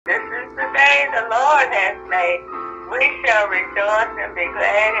Lord has made. We shall rejoice and be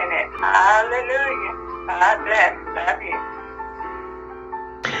glad in it. Hallelujah. God bless. Love you.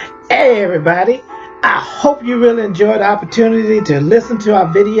 Hey everybody, I hope you really enjoyed the opportunity to listen to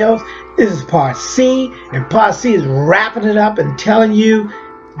our videos. This is part C, and part C is wrapping it up and telling you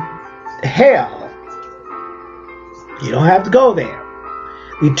hell, you don't have to go there.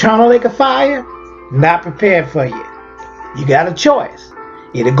 The eternal lake of fire, not prepared for you. You got a choice.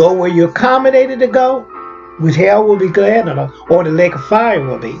 Either go where you're accommodated to go, which hell will be glad, or the lake of fire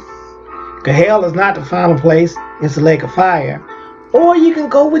will be. Because hell is not the final place, it's the lake of fire. Or you can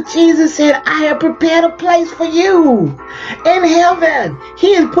go with Jesus and said, I have prepared a place for you in heaven.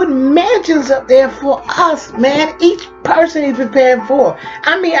 He is putting mansions up there for us, man. Each person he's prepared for.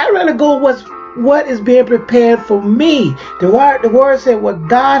 I mean, I'd rather go with what is being prepared for me. The word said what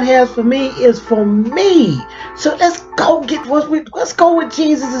God has for me is for me. So let's go get let's go what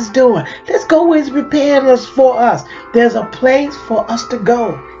Jesus is doing. Let's go where he's preparing us for us. There's a place for us to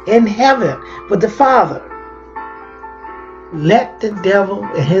go in heaven with the Father. Let the devil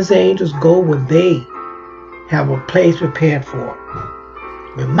and his angels go where they have a place prepared for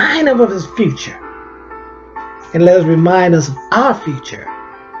him. Remind him of his future. And let us remind us of our future,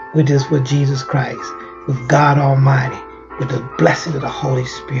 which is with Jesus Christ, with God Almighty, with the blessing of the Holy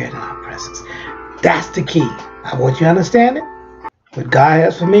Spirit in our presence. That's the key. I want you to understand it. What God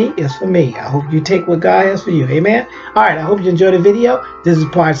has for me is for me. I hope you take what God has for you. Amen. All right. I hope you enjoyed the video. This is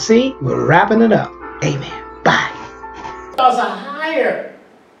part C. We're wrapping it up. Amen. Bye. Thoughts are higher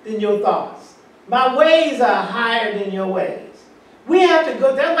than your thoughts. My ways are higher than your ways. We have to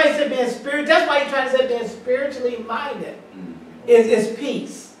go. That's why he said being spiritual. That's why he's trying to say being spiritually minded is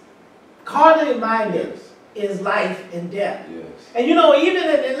peace. Carnally minded is life and death. Yes. And you know, even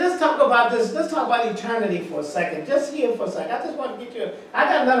and let's talk about this. Let's talk about eternity for a second. Just here for a second. I just want to get you. I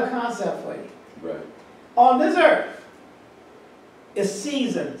got another concept for you. Right. On this earth, it's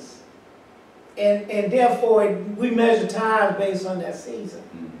seasons. And therefore, we measure time based on that season.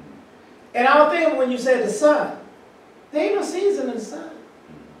 Mm-hmm. And I was thinking when you said the sun, there ain't no season in the sun.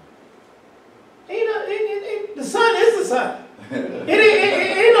 The sun is the sun. it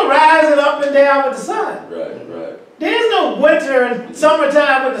ain't no rising up and down with the sun. Right, right. There's no winter and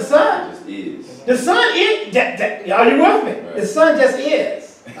summertime with the sun. It just is. The sun is, are you with me? Right. The sun just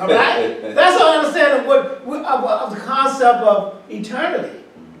is. All right? That's our understanding of the concept of eternity.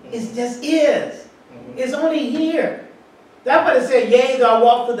 It just is. It's only here. That's what it said, yea, though I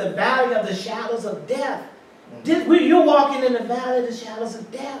walk through the valley of the shadows of death. You're walking in the valley of the shadows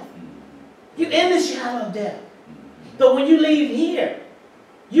of death. You're in the shadow of death. But when you leave here,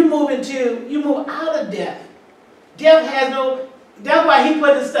 you move out of death. Death has no, that's why he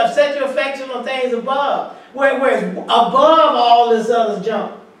put this stuff, set your affection on things above. Whereas above all this other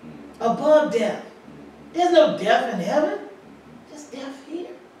junk. Above death. There's no death in heaven. Just death here.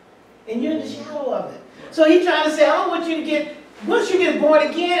 And you're in the shadow of it. So he's trying to say, I don't want you to get, once you get born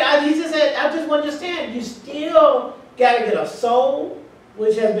again, he just said, I just want you to understand, you still got to get a soul,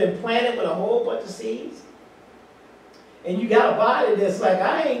 which has been planted with a whole bunch of seeds. And you got a body that's like,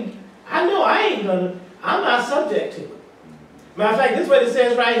 I'm not subject to it. Matter of fact, this is what it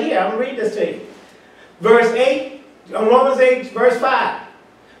says right here. I'm going to read this to you. Verse 8, Romans 8, verse 5.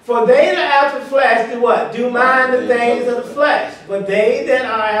 For they that are after the flesh do what? Do mind the things of the flesh. But they that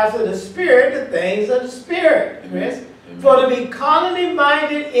are after the Spirit, the things of the Spirit. Chris? For to be carnally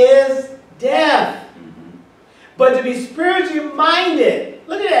minded is death. But to be spiritually minded,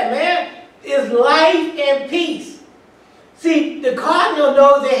 look at that, man, is life and peace. See, the cardinal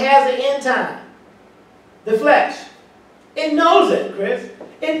knows it has an end time. The flesh. It knows it, Chris.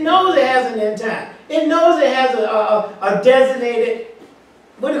 It knows it has an end time. It knows it has a designated,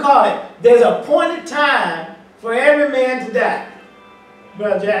 what do you call it? There's an appointed time for every man to die.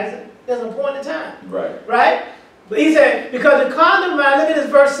 Brother Jackson, there's an appointed time. Right. Right? But he said, because the carnal mind, look at this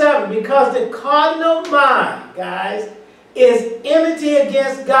verse 7, because the carnal mind, guys, is enmity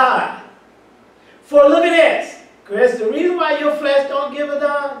against God. For look at this, Chris, the reason why your flesh don't give a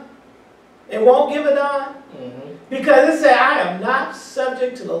darn, it won't give a darn, because it said, I am not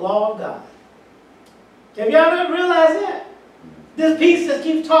subject to the law of God. Have y'all ever realized that? This piece that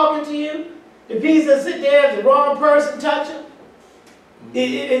keeps talking to you, the piece that sit there, if the wrong person touch it,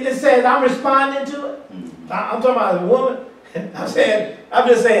 it says, I'm responding to it. I'm talking about a woman. I'm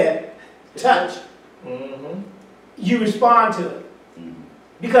just saying, touch. You respond to it.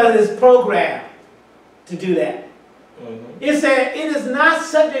 Because it's programmed to do that. It said, it is not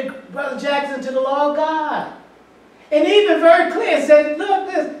subject, Brother Jackson, to the law of God. And even very clear, it said, look,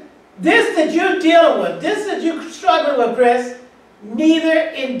 this that you're dealing with, this that you're struggling with, Chris, neither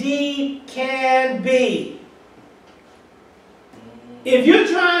indeed can be. If you're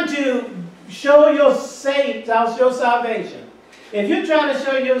trying to show your salvation, if you're trying to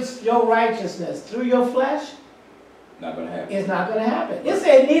show your righteousness through your flesh, not going to happen. It's not going to happen. It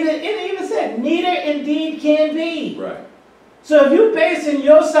said neither. It even said neither indeed can be. Right. So if you're basing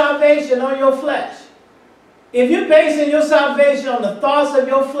your salvation on your flesh, if you're basing your salvation on the thoughts of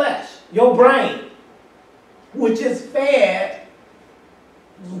your flesh, your brain, which is fed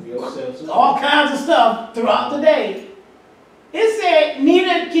all kinds of stuff throughout the day, it said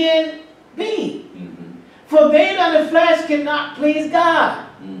neither can be. For they that the flesh cannot please God.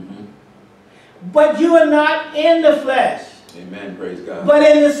 But you are not in the flesh. Amen. Praise God. But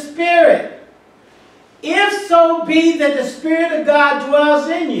in the Spirit. If so be that the Spirit of God dwells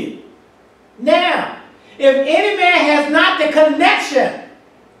in you. Now, if any man has not the connection,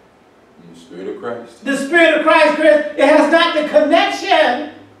 the Spirit of Christ. The Spirit of Christ, it has not the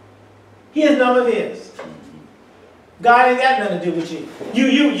connection, he is none of his. God ain't got nothing to do with you.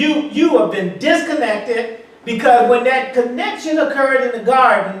 You have been disconnected, because when that connection occurred in the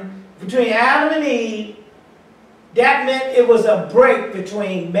garden between Adam and Eve, that meant it was a break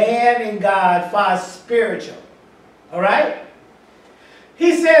between man and God, far spiritual. All right?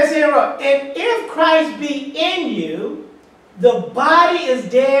 He says here, and if Christ be in you, the body is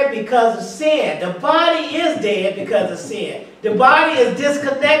dead because of sin. The body is dead because of sin. The body is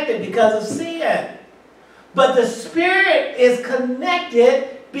disconnected because of sin. But the Spirit is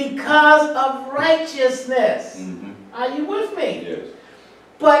connected because of righteousness. Are you with me? Yes.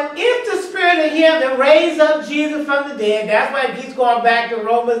 But if the Spirit of him that raised up Jesus from the dead, that's why it keeps going back to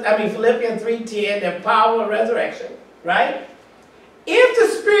Philippians 3:10, the power of resurrection, right? If the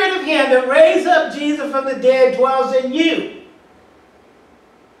Spirit of him that raised up Jesus from the dead dwells in you,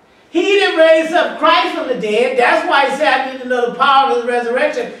 he that raised up Christ from the dead, that's why he said, I need to know the power of his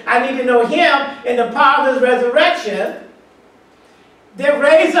resurrection. I need to know him and the power of his resurrection. That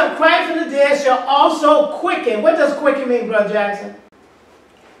raised up Christ from the dead shall also quicken. What does quicken mean, Brother Jackson?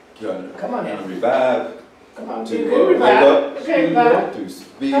 Come on now. Revive. Come on, to revive. wake up. Okay, revive. To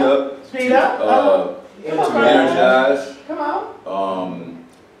speed up. Speed up. To energize. Come on.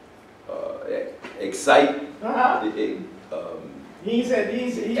 Excite. He said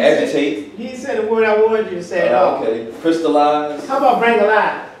agitate. He said the word I wanted you to say. Okay. Crystallize. How about bring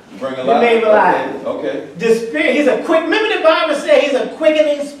alive? Bring alive. Name alive. Okay. The Spirit. He's a quick. Remember the Bible said he's a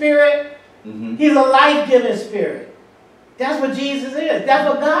quickening spirit. He's a life-giving spirit. That's what Jesus is. That's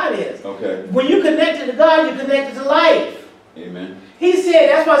what God is. Okay. When you connected to God, you connected to life. Amen. He said,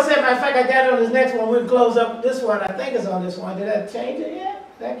 that's why I said, matter of fact, I got it on this next one. We'll close up this one. I think it's on this one. Did I change it yet?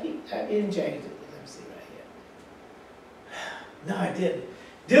 I didn't change it. Let me see right here. No, I didn't.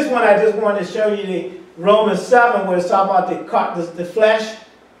 This one, I just wanted to show you the Romans 7, where it's talking about the flesh.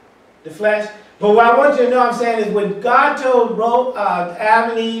 The flesh. But what I want you to know, I'm saying, is when God told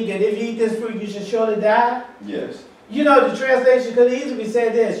Adam and Eve that if you eat this fruit, you should surely die. Yes. You know, the translation could easily say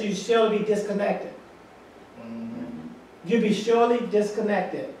this: you surely be disconnected. You'll be surely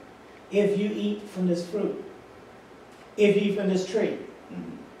disconnected if you eat from this fruit, if you eat from this tree.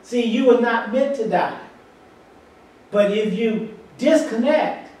 See, you were not meant to die. But if you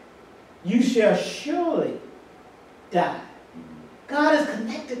disconnect, you shall surely die. God is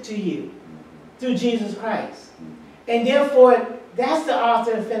connected to you through Jesus Christ. And therefore, that's the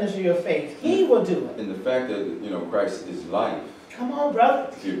author and finisher of your faith. He will do it. And the fact that, Christ is life. Come on, brother.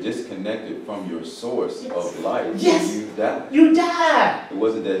 If you're disconnected from your source of life, yes, you die. You die. It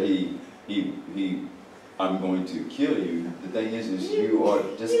wasn't that I'm going to kill you. The thing is you are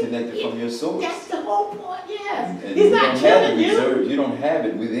disconnected from your source. That's the whole point, yes. And He's not killing you. You don't have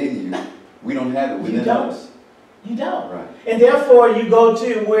it within you. We don't have it within us. You don't. Right. And therefore, you go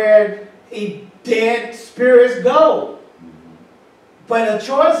to where dead spirits go. But the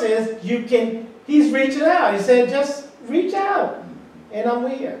choice is, he's reaching out. He said, just reach out, and I'm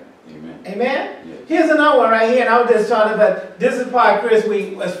here. Amen. Amen? Yes. Here's another one right here, and I was just talking about, this is part, Chris,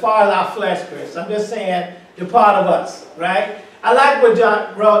 as far as our flesh, Chris. I'm just saying, the part of us, right? I like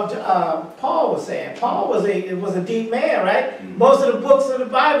what Paul was saying. Paul was a deep man, right? Most of the books of the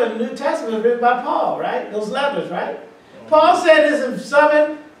Bible in the New Testament are written by Paul, right? Those letters, right? Paul said this in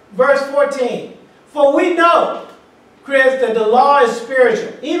 7, verse 14. For we know, Chris, that the law is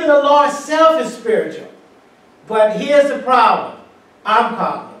spiritual. Even the law itself is spiritual. But here's the problem. I'm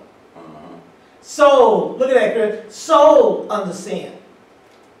carnal. Sold, look at that, Chris. Sold under sin.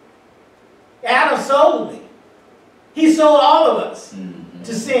 Adam sold me. He sold all of us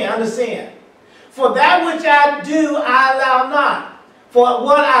to sin, under sin. For that which I do, I allow not. For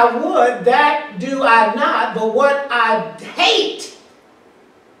what I would, that do I not. But what I hate,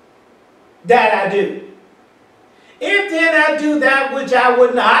 that I do. If then I do that which I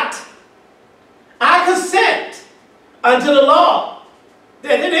would not, I consent unto the law,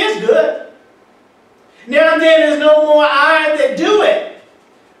 then it is good. Now then is no more I that do it,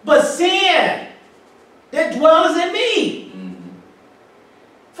 but sin that dwells in me.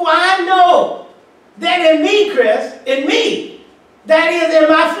 For I know that in me, Chris, in me, that is in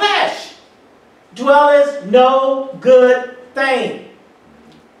my flesh, dwelleth no good thing.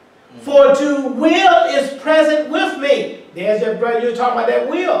 For to will is present with me. There's your brother, you're talking about that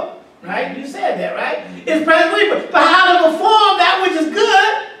will, right? You said that, right? It's present with me. But how to perform that which is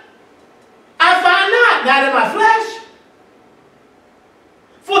good, I find not in my flesh.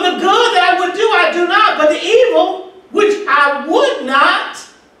 For the good that I would do, I do not, but the evil which I would not,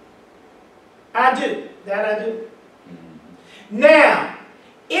 I do. That I do. Now,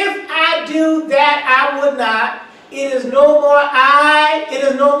 if I do that I would not, it is no more I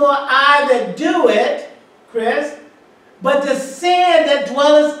that do it, Chris, but the sin that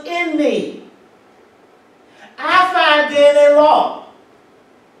dwelleth in me. I find then in law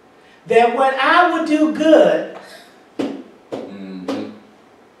that when I would do good,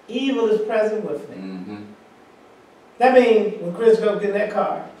 evil is present with me. That means when Chris goes get in that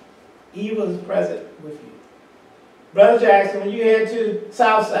car, evil is present with you. Brother Jackson, when you head to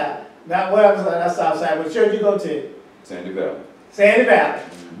Southside, not Southside, what church you go to? Sandy Valley. Sandy Valley.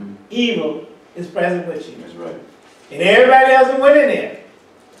 Evil is present with you. That's right. And everybody else that went in there,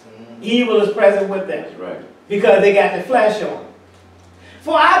 evil is present with them. That's right. Because they got the flesh on.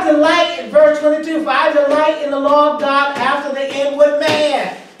 For I delight, in verse 22, for I delight in the law of God after the inward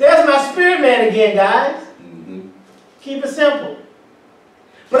man. There's my spirit man again, guys. Keep it simple.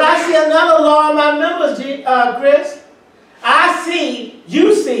 But I see another law in my members, Chris. I see,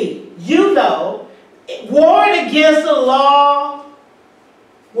 you know, warring against the law.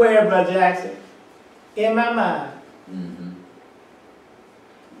 Where, Brother Jackson? In my mind.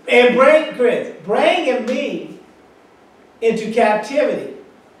 And bringing me into captivity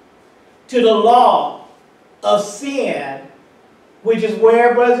to the law of sin, which is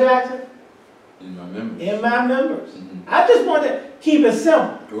where, Brother Jackson? In my members. In my members. I just want to keep it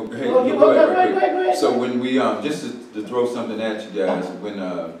simple. Okay, Go ahead. So when we, just to throw something at you guys, when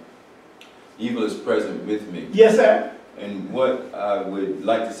evil is present with me. Yes, sir. And what I would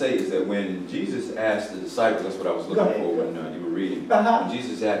like to say is that when Jesus asked the disciples, that's what I was looking for when you were reading. When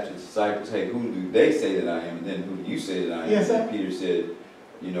Jesus asked the disciples, hey, who do they say that I am? And then who do you say that I am? Yes, sir. And Peter said,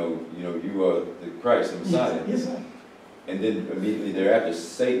 you are the Christ, the Messiah. Yes, sir. And then immediately thereafter,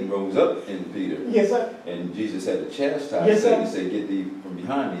 Satan rose up in Peter. Yes, sir. And Jesus had to chastise Yes, Satan and sir. say, get thee from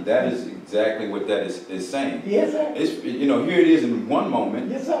behind me. That is exactly what that is saying. Yes, sir. It's, here it is in one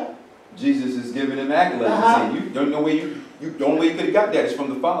moment. Yes, sir. Jesus is giving him accolades and saying, you don't know where the only way you could have got that is from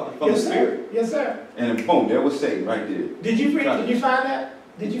the Father, from the Spirit. Yes, sir. And then boom, there was Satan right there. Did you find that?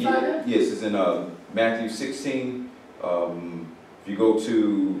 Did you find that? Yes, it's in Matthew 16. If you go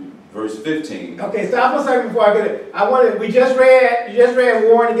to verse 15. Okay, stop for a second before I get it. You just read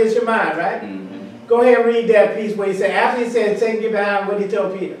warring against your mind, right? Go ahead and read that piece where he said, after he said, Satan get behind, what did he tell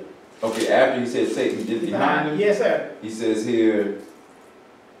Peter? Okay, after he said Satan get behind him. Yes, sir. He says here,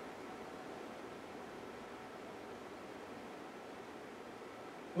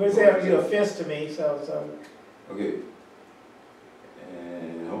 what he said, you're offense to me, so. Okay.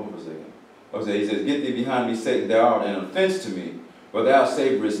 And hold on for a second. Okay, he says, get thee behind me, Satan, thou art an offense to me, for thou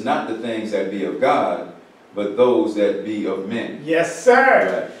savorest not the things that be of God, but those that be of men. Yes,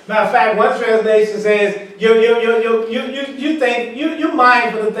 sir. Right. Matter of fact, one translation says, you think, you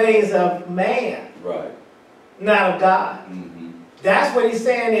mind for the things of man. Right. Not of God. That's what he's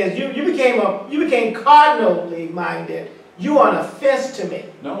saying is, you became cardinally minded. You are an offense to me.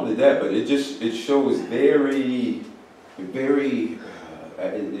 Not only that, but it shows very,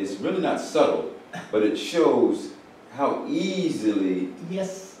 it's really not subtle, but it shows how easily.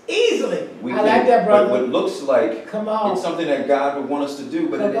 Yes, easily. I like that, brother. What looks like it's something that God would want us to do,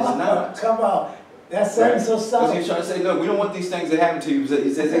 but it is not. Come on. That's something so subtle. Because he's trying to say, look, we don't want these things to happen to you.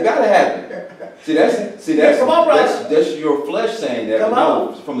 He says they gotta happen. See, that's come on, brother. That's your flesh saying that. Come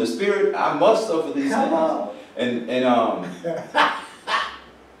on. From the Spirit, I must suffer these Come things. on. And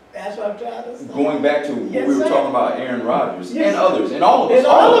that's what I'm trying to say. Going back to what we were talking about Aaron Rodgers and others, and all of us. And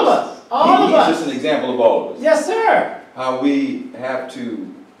all of us. All of us. He's just an example of all of us. Yes, sir. How we have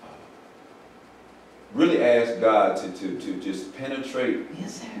to really ask God to just penetrate,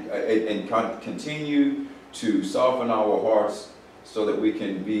 yes, sir, and continue to soften our hearts so that we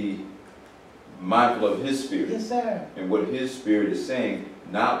can be mindful of His Spirit. Yes, sir. And what His Spirit is saying,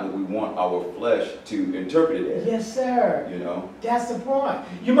 not what we want our flesh to interpret it as. Yes, sir. You know? That's the point.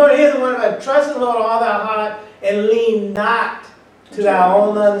 You remember, here's the one about trust in the Lord with all thy heart and lean not to thy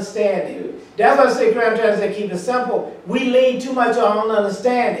own understanding. That's why I say, I'm trying to say, keep it simple. We lean too much on our own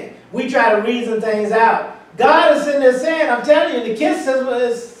understanding. We try to reason things out. God is sitting there saying, I'm telling you, the kiss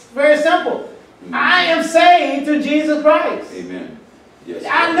is very simple. I am saved through Jesus Christ. Amen. Yes.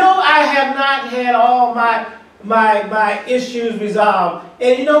 I know I have not had all my issues resolved.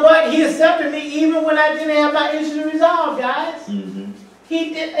 And you know what? He accepted me even when I didn't have my issues resolved, guys. Mm-hmm. He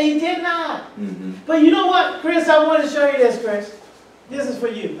did not. Mm-hmm. But you know what, Chris? I want to show you this, Chris. This is for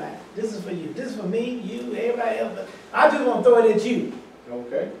you, man. This is for you. This is for me, you, everybody else. But I just want to throw it at you.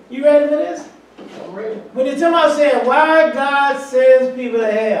 Okay. You ready for this? I'm ready. When you tell me saying why God sends people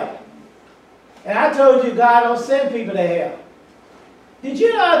to hell, and I told you God don't send people to hell. Did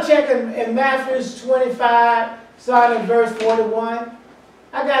you check in Matthew 25, starting at verse 41?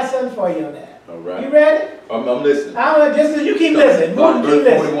 I got something for you on that. All right. You ready? I'm listening. Just as you keep listening. Verse Keep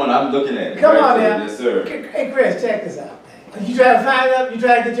listening. 41, I'm looking at it. Come right on there. now. Yes, sir. Hey Chris, check this out. You try to find up. You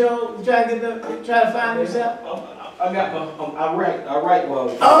try to find yourself. I got my. I write well.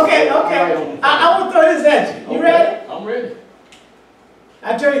 Okay. I want to throw this at you. You Okay. ready? I'm ready.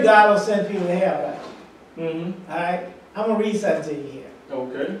 I told you God will send people to hell, right? Mm-hmm. All right. I'm gonna read something to you here.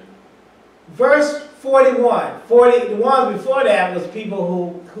 Okay. Verse 41. 40. The ones before that was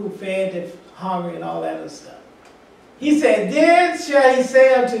people who fed the hungry and all that other stuff. He said, "Then shall he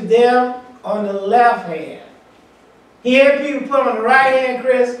say unto them on the left hand." He had people put on the right hand,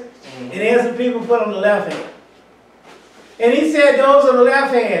 Chris, and there's some people put on the left hand. And he said, "Those on the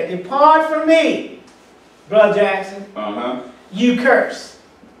left hand, depart from me, Brother Jackson, you curse,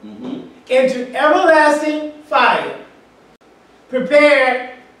 into everlasting fire. Prepared.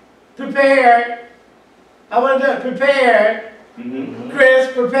 I want to do prepared,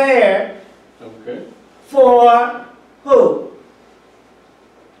 Chris, prepared Okay. for who?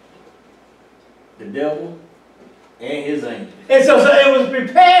 The devil and his angels. And so it was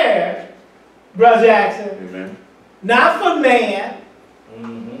prepared, Brother Jackson, Amen. not for man,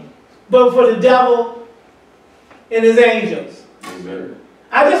 Mm-hmm. but for the devil and his angels. Amen.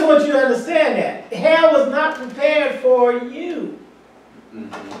 I just want you to understand that. Hell was not prepared for you.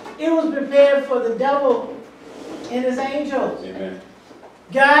 It was prepared for the devil and his angels. Amen.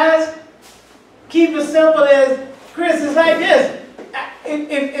 Guys, keep it simple as, Chris, it's like this.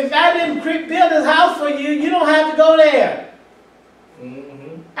 If I didn't build this house for you, you don't have to go there.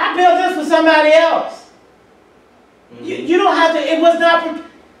 Mm-hmm. I built this for somebody else. Mm-hmm. You don't have to, it was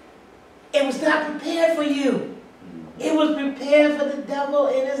not prepared for you. It was prepared for the devil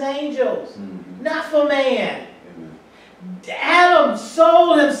and his angels, not for man. Adam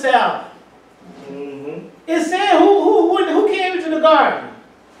sold himself. Mm-hmm. It said who came into the garden?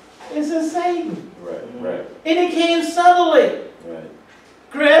 It said Satan. Right. And he came subtly. Right.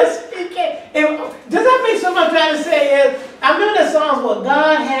 Chris, he came. Does that make sense? What I'm trying to say is, I remember the songs, what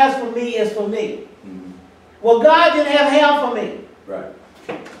God has for me is for me. Well, God didn't have hell for me. Right.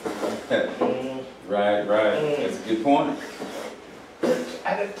 Right. That's a good point.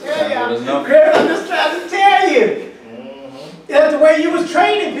 I can tell There's you, nothing. Chris, I'm just trying to tell you. That's the way you was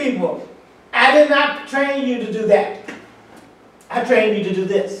training people. I did not train you to do that. I trained you to do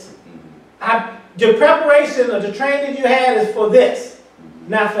this. The preparation of the training you had is for this,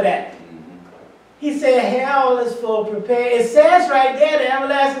 not for that. He said hell is for prepared. It says right there, the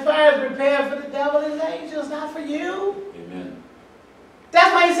everlasting fire is prepared for the devil and his angels, not for you. Amen.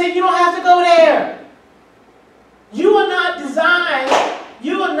 That's why he said you don't have to go there. You are not designed,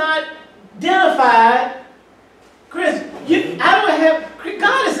 you are not identified. Chris,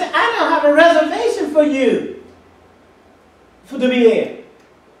 God is saying, I don't have a reservation for you to be there.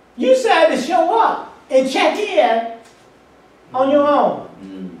 You decided to show up and check in on your own.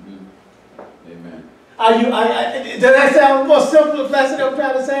 Amen. Does that sound more simple lesson I'm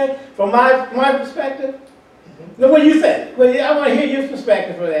trying to say from my perspective? Now, what do you think? Well, I want to hear your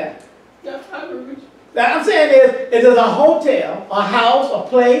perspective for that. Yeah, I agree with you. Now, I'm saying is a hotel, a house, a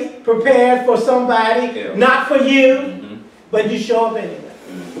place prepared for somebody, not for you, but you show up anyway.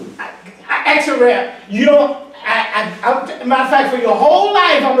 Exit ramp. You don't. Matter of fact, for your whole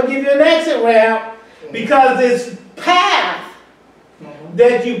life, I'm gonna give you an exit ramp because this path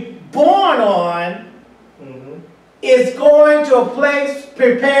that you're born on is going to a place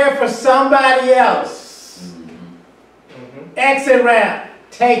prepared for somebody else. Exit ramp.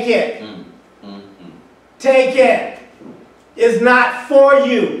 Take it. Take it. It's not for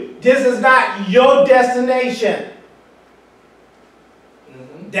you. This is not your destination.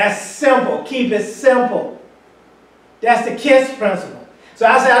 That's simple. Keep it simple. That's the KISS principle. So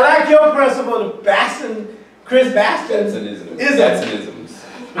I said, I like your principle, the Chris Bastion's Batsonisms.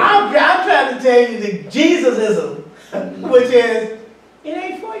 I'm trying to tell you the Jesusism, which is, it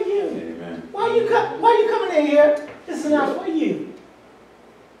ain't for you. Amen. Why you coming in here? This is not for you.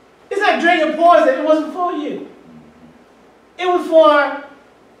 It's like drinking poison. It wasn't for you. It was for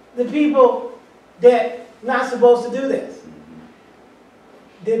the people that not supposed to do this.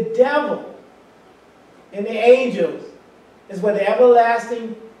 The devil and the angels is what the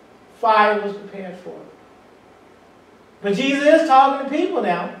everlasting fire was prepared for. But Jesus is talking to people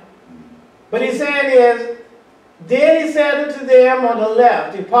now. But he's saying is, then he said unto them on the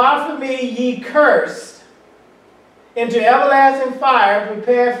left, depart from me, ye cursed, into everlasting fire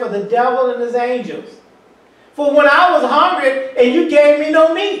prepared for the devil and his angels. For when I was hungry and you gave me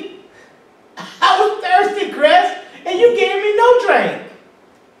no meat, I was thirsty, Chris, and you gave me no drink.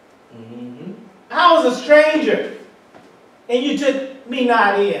 I was a stranger, and you took me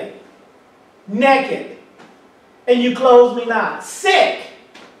not in. Naked, and you clothed me not. Sick,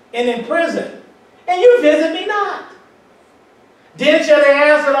 and in prison, and you visit me not. Then shall they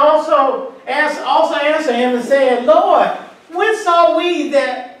also answer him and say, Lord, when saw we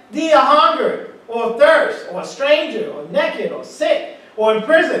that thee are hungered, or thirst, or a stranger, or naked, or sick, or in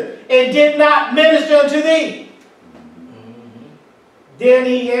prison, and did not minister unto thee? Then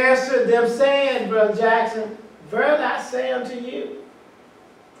he answered them, saying, Brother Jackson, verily I say unto you,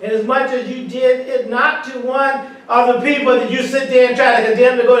 inasmuch as you did it not to one of the people that you sit there and try to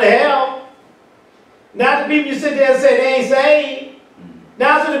condemn to go to hell, not the people you sit there and say they ain't saved,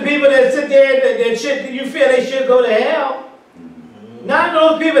 not to the people that sit there that you feel they should go to hell, not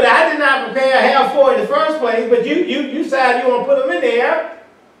those people that I did not prepare hell for in the first place, but you decided you want to put them in there.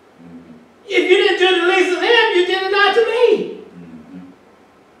 If you didn't do the least of them, you did it not to me.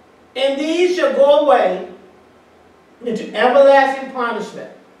 And these shall go away into everlasting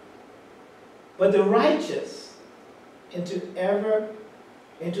punishment, but the righteous into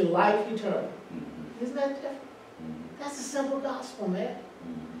life eternal. Isn't that different? That's a simple gospel, man.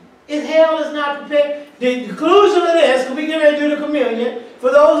 If hell is not prepared, the conclusion of this, because we get ready to do the communion, for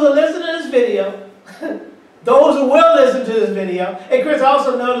those who listen to this video, those who will listen to this video, and Chris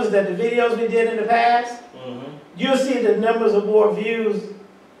also noticed that the videos we did in the past, you'll see the numbers of more views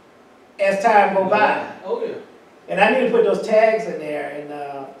as time go by. Oh yeah. And I need to put those tags in there, and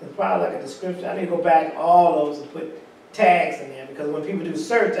it's probably like a description. I need to go back all those and put tags in there, because when people do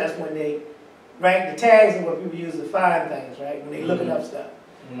search, that's when they rank the tags and what people use to find things, right? When they looking up stuff.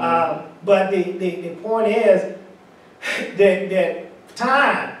 But the point is that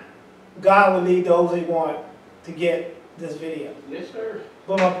time, God will lead those who want to get this video. Yes, sir.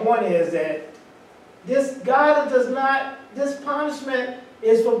 But my point is that this punishment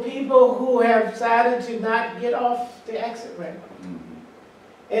is for people who have decided to not get off the exit ramp.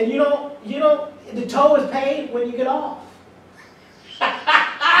 And the toll is paid when you get off.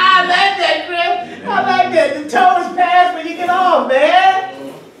 I like that, Chris. I like that. The toll is passed when you get off,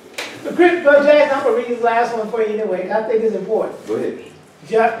 man. But Chris, Brother Jackson, I'm going to read this last one for you anyway, because I think it's important. Go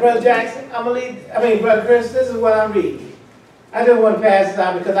ahead. Brother Jackson, Brother Chris, this is what I'm reading. I just want to pass this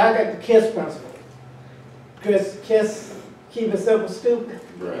out because I got the KISS principle. Chris, KISS, keep it simple, stupid.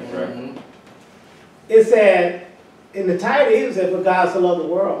 Right. It said, in the title, it said, for God so loved the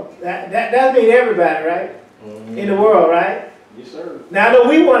world. That means everybody, right? In the world, right? Yes, sir. Now, I know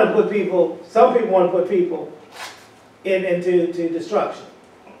we want to put people, some people want to put people into destruction.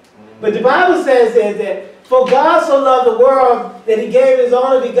 But the Bible says that for God so loved the world that he gave his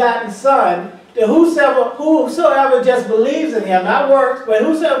only begotten Son, that whosoever just believes in him, not works, but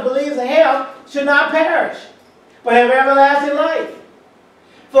whosoever believes in him should not perish, but have everlasting life.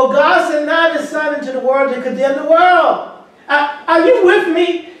 For God sent not his Son into the world to condemn the world. Are you with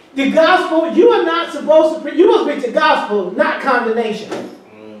me? The gospel, you are not supposed to preach. You must preach the gospel, not condemnation.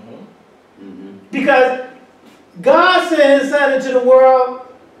 Because God sent his Son into the world.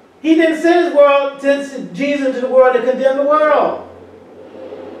 He didn't send Jesus into the world to condemn the world.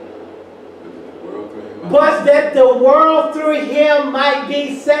 But that the world through him might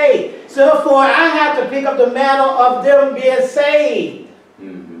be saved. So therefore, I have to pick up the mantle of them being saved.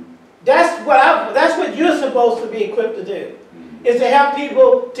 That's what you're supposed to be equipped to do. Is to help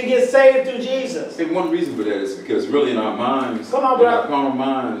people to get saved through Jesus. And one reason for that is because really in our minds, in our carnal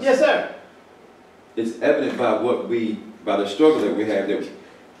minds, yes, sir, it's evident by by the struggle that we have, that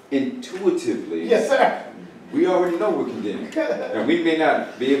intuitively, yes, sir, we already know we're condemned. And we may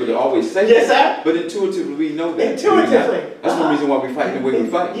not be able to always say yes, that, sir, but intuitively we know that. Intuitively. That's one reason why we fight the way we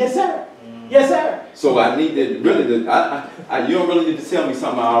fight. Yes, sir. Yes, sir. So I need to really, you don't really need to tell me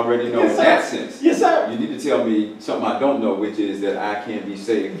something I already know in that sense. Yes, sir. You need to tell me something I don't know, which is that I can be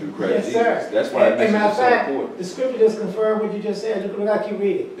saved through Christ Jesus. Sir. That's why and it's so fact, important. the scripture just confirmed what you just said. Look, I keep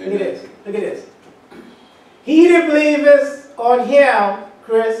reading. Amen. Look at this. Look at this. He that believeth on him,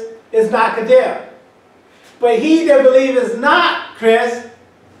 Chris, is not condemned. But he that believeth not, Chris,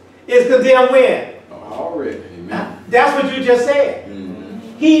 is condemned when? Already. Amen. That's what you just said.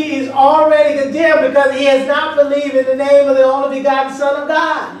 Mm-hmm. He is already condemned because he has not believed in the name of the only begotten Son of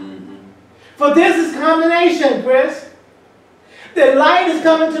God. Mm-hmm. For this is condemnation, Chris. The light is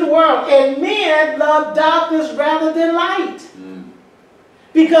coming to the world, and men love darkness rather than light. Mm-hmm.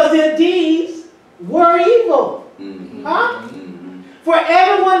 Because their deeds were evil. Mm-hmm. Huh? Mm-hmm. For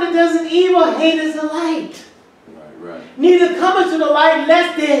everyone that does an evil hateth the light. Right. Neither cometh to the light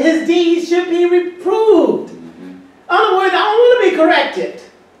lest his deeds should be reproved. Mm-hmm. In other words, I don't want to be corrected.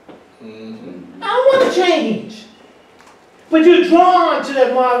 Mm-hmm. I don't want to change. But you're drawn to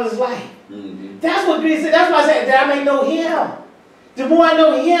that marvelous light. Mm-hmm. That's what Greece said. That's why I said that I may know him. The more I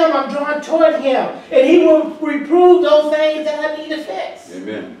know him, I'm drawn toward him. And he will reprove those things that I need to fix.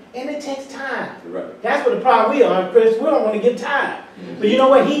 Amen. And it takes time. Right. That's what the problem we are, Chris. We don't want to give time. Mm-hmm. But you know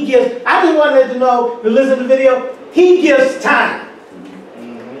what? He gives. I just want to let you know, to listen to the video, he gives time.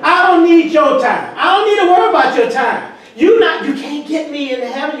 I don't need your time. I don't need to worry about your time. You can't get me into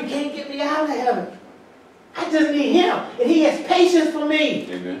heaven. You can't get me out of heaven. I just need him. And he has patience for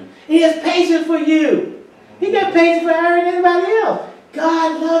me. Amen. He has patience for you. He got patience for her and anybody else.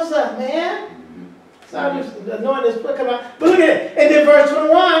 God loves us, man. Mm-hmm. So I'm just knowing this book about. But look at it. And then verse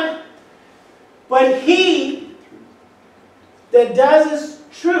 21. But he that does his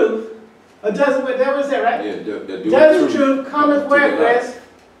truth, or does what that was that, right? Yeah, does his truth cometh where, Chris?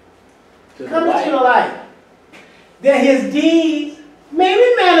 Cometh to the light. That his deeds may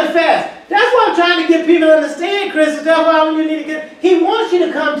be manifest. That's what I'm trying to get people to understand, Chris. That's why you need to get. He wants you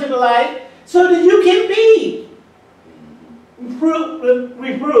to come to the light so that you can be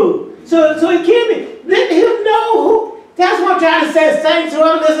reproved. So he can be. Let him know who. That's what I'm trying to say. Saints,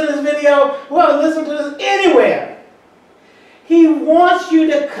 whoever listens to this video, whoever listens to this anywhere, he wants you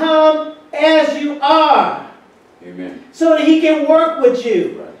to come as you are. Amen. So that he can work with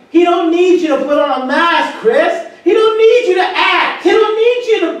you. Right. He don't need you to put on a mask, Chris. He don't need you to act. He don't need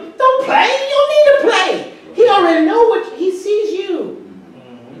you to, don't play. You don't need to play. He already knows what, he sees you.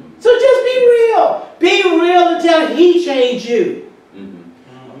 So just be real. Be real until he changes you.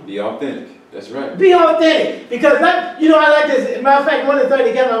 Mm-hmm. Be authentic. That's right. Be authentic. Because, I like this. As a matter of fact, one of the things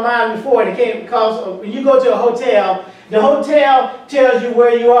that came to my mind before, it came because when you go to a hotel, the hotel tells you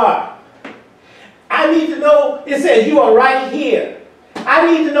where you are. I need to know, it says you are right here. I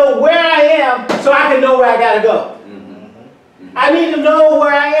need to know where I am so I can know where I got to go. I need to know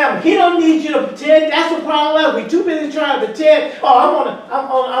where I am. He don't need you to pretend. That's the problem. We're too busy trying to pretend. Oh,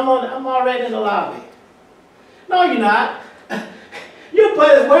 I'm already in the lobby. No, you're not. Your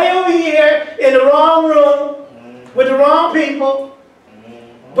butt is way over here in the wrong room with the wrong people.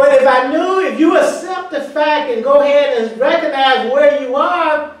 But if you accept the fact and go ahead and recognize where you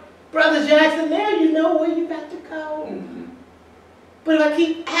are, Brother Jackson, there you know where you got to go. Mm-hmm. But if I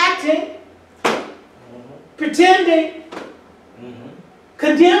keep acting, pretending,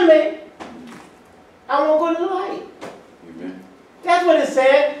 condemning, I won't go to the light. Amen. That's what it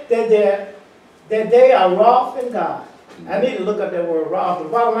said, that they are wroth in God. I need to look up that word wroth. The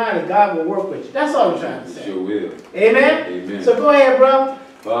bottom line is God will work with you. That's all I'm trying to say. Sure will. Amen? Amen. So go ahead, brother.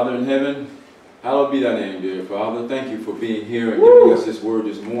 Father in heaven, hallowed be thy name, dear Father. Thank you for being here and giving us this word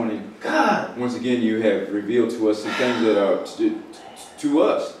this morning. God. Once again, you have revealed to us some things that are to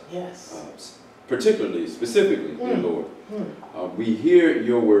us. Yes. Particularly, specifically, dear Lord. We hear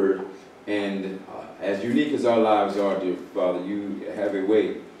your word, and as unique as our lives are, dear Father, you have a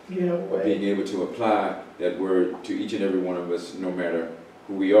way of being able to apply that word to each and every one of us, no matter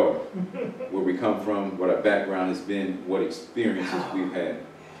who we are, where we come from, what our background has been, what experiences we've had.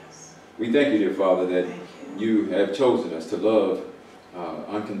 We thank you, dear Father, that you have chosen us to love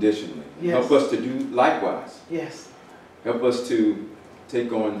unconditionally. Yes. Help us to do likewise. Yes. Help us to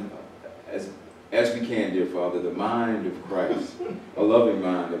take on, as we can, dear Father, the mind of Christ, a loving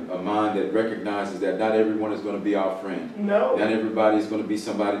mind, a mind that recognizes that not everyone is going to be our friend. No. Not everybody is going to be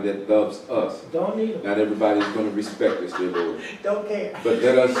somebody that loves us. Don't need them. Not everybody is going to respect us, dear Lord. Don't care. But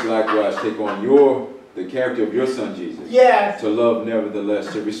let us likewise take on the character of your Son, Jesus. Yes. To love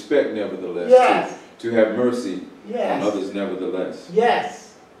nevertheless, to respect nevertheless, Yes. to have mercy Yes. on others nevertheless.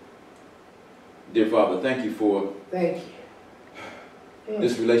 Yes. Dear Father, thank you for Thank you.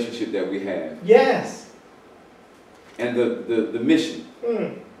 this relationship that we have. Yes. And the mission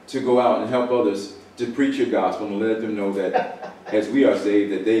to go out and help others to preach your gospel and let them know that as we are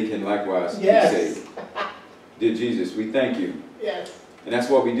saved, that they can likewise be saved. Dear Jesus, we thank you. Yes. And that's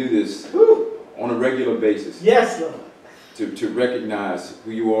why we do this on a regular basis. Yes, Lord. To recognize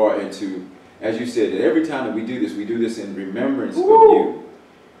who you are and to, as you said, that every time that we do this in remembrance of you.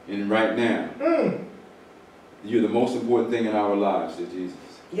 And right now, you're the most important thing in our lives, dear Jesus.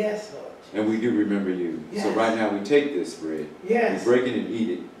 Yes, Lord. And we do remember you. Yes. So right now we take this bread. Yes. We break it and eat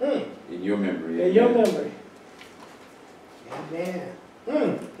it in your memory. In your memory. Amen.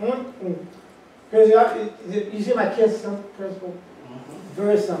 Because you see my kids, some principle?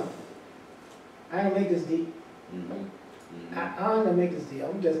 Very simple. I don't make this deep. I'm going to make this deep.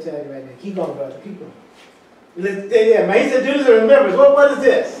 I'm just telling you right now. Keep going, brother. Keep going. Yeah, man. He said, do this in remembrance. What is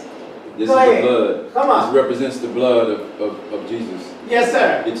this? This Go is ahead. the blood. Come on. This represents the blood of Jesus. Yes,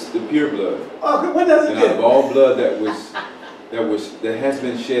 sir. It's the pure blood. Oh, what does it And do? out of all blood that has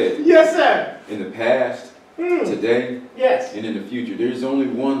been shed Yes, sir. in the past, today, Yes. and in the future, there's only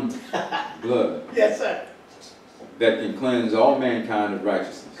one blood Yes, sir. that can cleanse all mankind of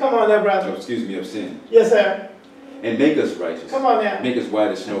righteousness. Come on now, brother. Of sin. Yes, sir. And make us righteous. Come on now. Make us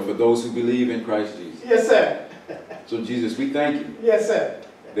white as snow for those who believe in Christ Jesus. Yes, sir. So Jesus, we thank you Yes, sir.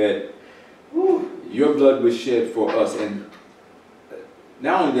 that your blood was shed for us. And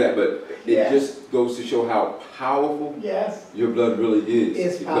not only that, but it just goes to show how powerful your blood really is.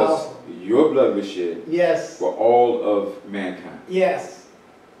 It's because powerful. Your blood was shed for all of mankind. Yes.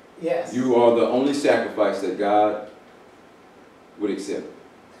 Yes. You are the only sacrifice that God would accept.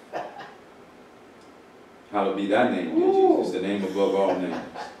 Hallowed be thy name, dear Jesus, the name above all names.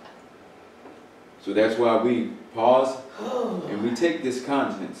 So that's why we pause and we take this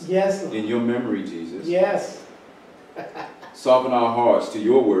contents in your memory, Jesus. Yes. Soften our hearts to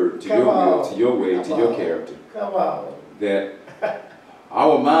your word, to your will, to your way, to your character. Come on. That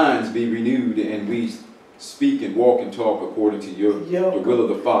our minds be renewed and we speak and walk and talk according to the will of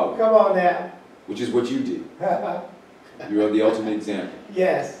the Father. Come on now. Which is what you did. You are the ultimate example.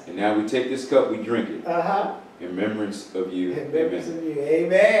 Yes. And now we take this cup, we drink it. In remembrance of you. In remembrance of you.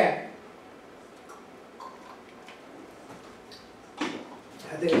 Amen.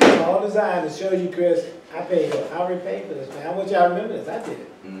 I think it's all designed to show you, Chris, I already paid for this, man. I want y'all to remember this. I did it.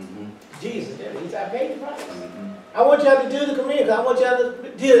 Jesus did it. He said, I paid the price. I want y'all to do the communion. I want y'all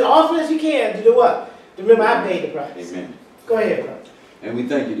to do as often as you can to do what? To remember I paid the price. Amen. Go ahead, brother. And we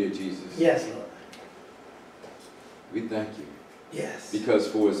thank you, dear Jesus. Yes, Lord. We thank you. Yes. Because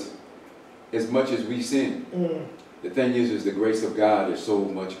for as much as we sin, the thing is the grace of God is so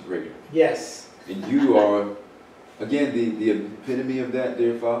much greater. Yes. And you are, again, the epitome of that,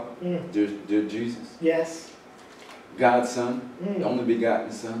 dear Father, dear Jesus. Yes. God's Son, the only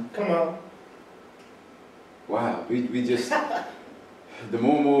begotten Son. Come on. Wow. We just, the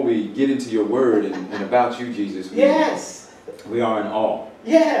more and more we get into your word and about you, Jesus, we are in awe.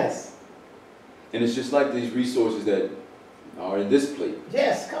 Yes. And it's just like these resources that are in this plate.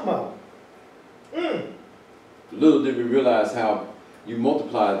 Yes, come on. Little did we realize how you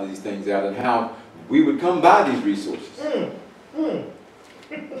multiplied these things out and how we would come by these resources. And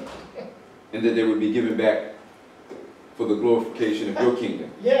that they would be given back for the glorification of your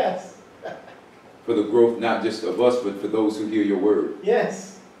kingdom. Yes. For the growth not just of us, but for those who hear your word.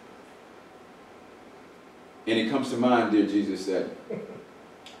 Yes. And it comes to mind, dear Jesus, that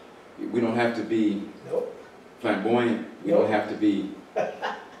we don't have to be flamboyant. We don't have to be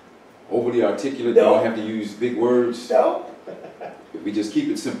overly articulate. We don't have to use big words. We just keep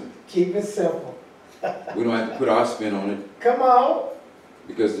it simple. Keep it simple. We don't have to put our spin on it. Come on.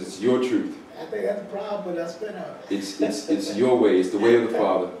 Because it's your truth. I think that's the problem with our spin on it. It's your way. It's the way of the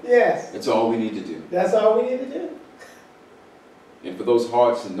Father. Yes. That's all we need to do. That's all we need to do. And for those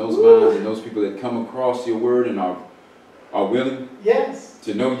hearts and those minds and those people that come across your word and are willing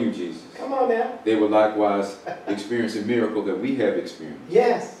to know you, Jesus. Come on now. They will likewise experience a miracle that we have experienced.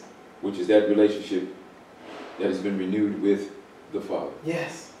 Yes. Which is that relationship that has been renewed with the Father.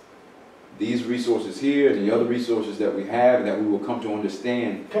 Yes. These resources here and the other resources that we have and that we will come to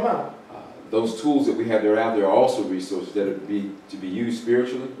understand. Come on. Those tools that we have there out there are also resources that are to be used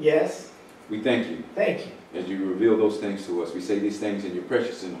spiritually. Yes. We thank you. Thank you. As you reveal those things to us. We say these things in your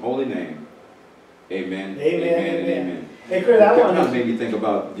precious and holy name. Amen. Amen. Amen. Amen. Hey, Chris, I want kind of made me think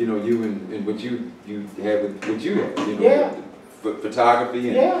about, you and what you have with what you have, the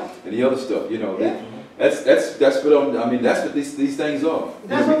photography and the other stuff, That's what that's what these things are. We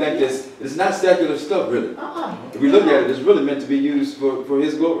think it's not secular stuff, really. If we look at it, it's really meant to be used for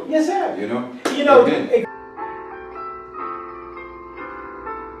His glory. Yes, sir. Amen.